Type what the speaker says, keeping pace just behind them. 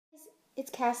It's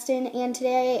Caston, and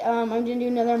today I'm going to do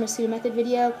another Masuda Method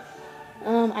video.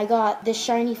 I got this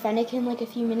shiny Fennekin like a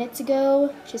few minutes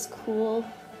ago, which is cool.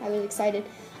 I was excited.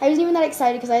 I wasn't even that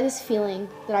excited because I had this feeling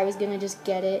that I was going to just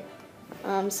get it.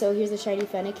 So here's the shiny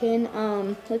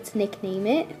Fennekin. Let's nickname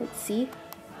it. Let's see.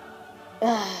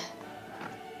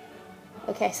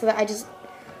 Okay, so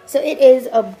it is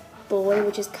a boy,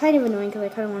 which is kind of annoying because I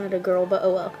kind of wanted a girl, but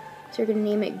oh well. So we're going to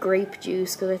name it Grape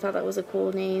Juice because I thought that was a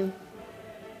cool name.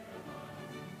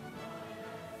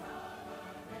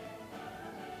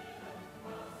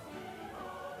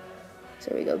 So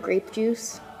there we go, grape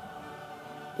juice,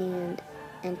 and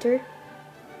enter.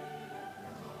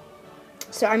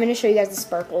 So I'm going to show you guys the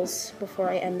sparkles before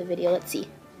I end the video. Let's see,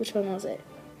 which one was it?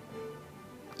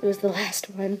 It was the last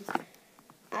one.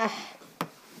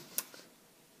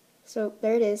 So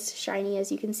there it is, shiny,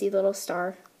 as you can see, the little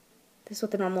star. This is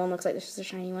what the normal one looks like, this is the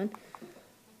shiny one.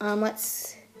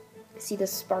 Let's see the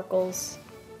sparkles.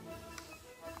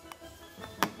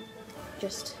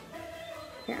 Just,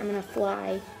 here, I'm going to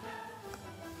fly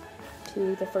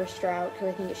to the first route because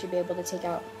I think it should be able to take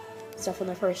out stuff on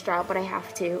the first route, but I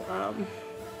have to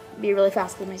be really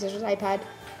fast because my sister's iPad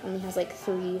only has like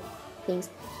 3 things.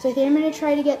 So I think I'm going to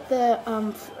try to get the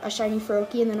a shiny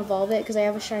Fennekin and then evolve it because I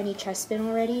have a shiny Chespin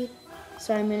already.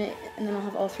 So I'm going to, and then I'll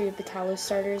have all 3 of the Kalos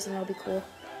starters and that'll be cool.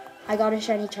 I got a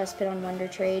shiny Chespin on Wonder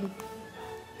Trade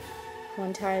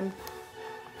one time.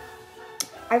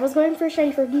 I was going for a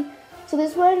shiny Fennekin. So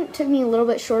this one took me a little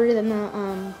bit shorter than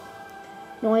the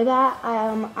Noibat.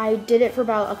 I did it for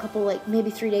about a couple, like maybe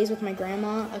 3 days with my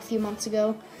grandma a few months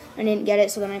ago. I didn't get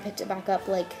it, so then I picked it back up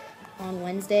like on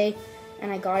Wednesday,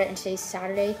 and I got it, and today's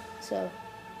Saturday. So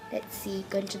let's see,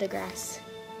 go into the grass.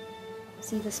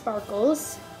 See the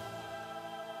sparkles.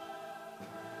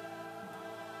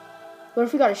 What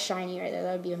if we got a shiny right there?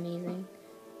 That would be amazing.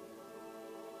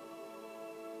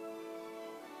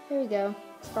 There we go,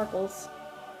 sparkles.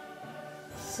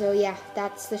 So yeah,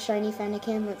 that's the shiny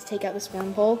Fennekin. Let's take out this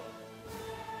wormhole.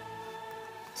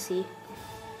 See.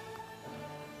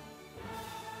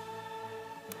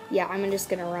 Yeah, I'm just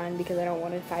gonna run because I don't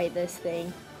want to fight this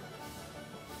thing.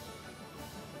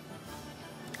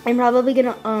 I'm probably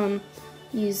gonna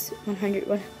use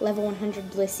level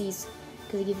 100 Blissies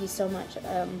because it gives you so much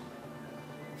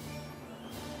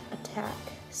attack.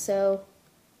 So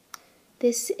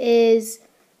this is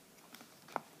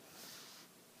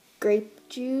grape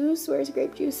juice. Where's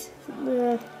grape juice?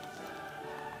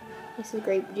 This is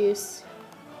grape juice,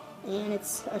 and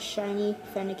it's a shiny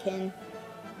Fennekin,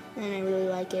 and I really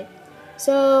like it.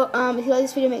 So if you like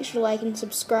this video, make sure to like and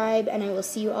subscribe, and I will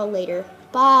see you all later.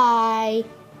 Bye.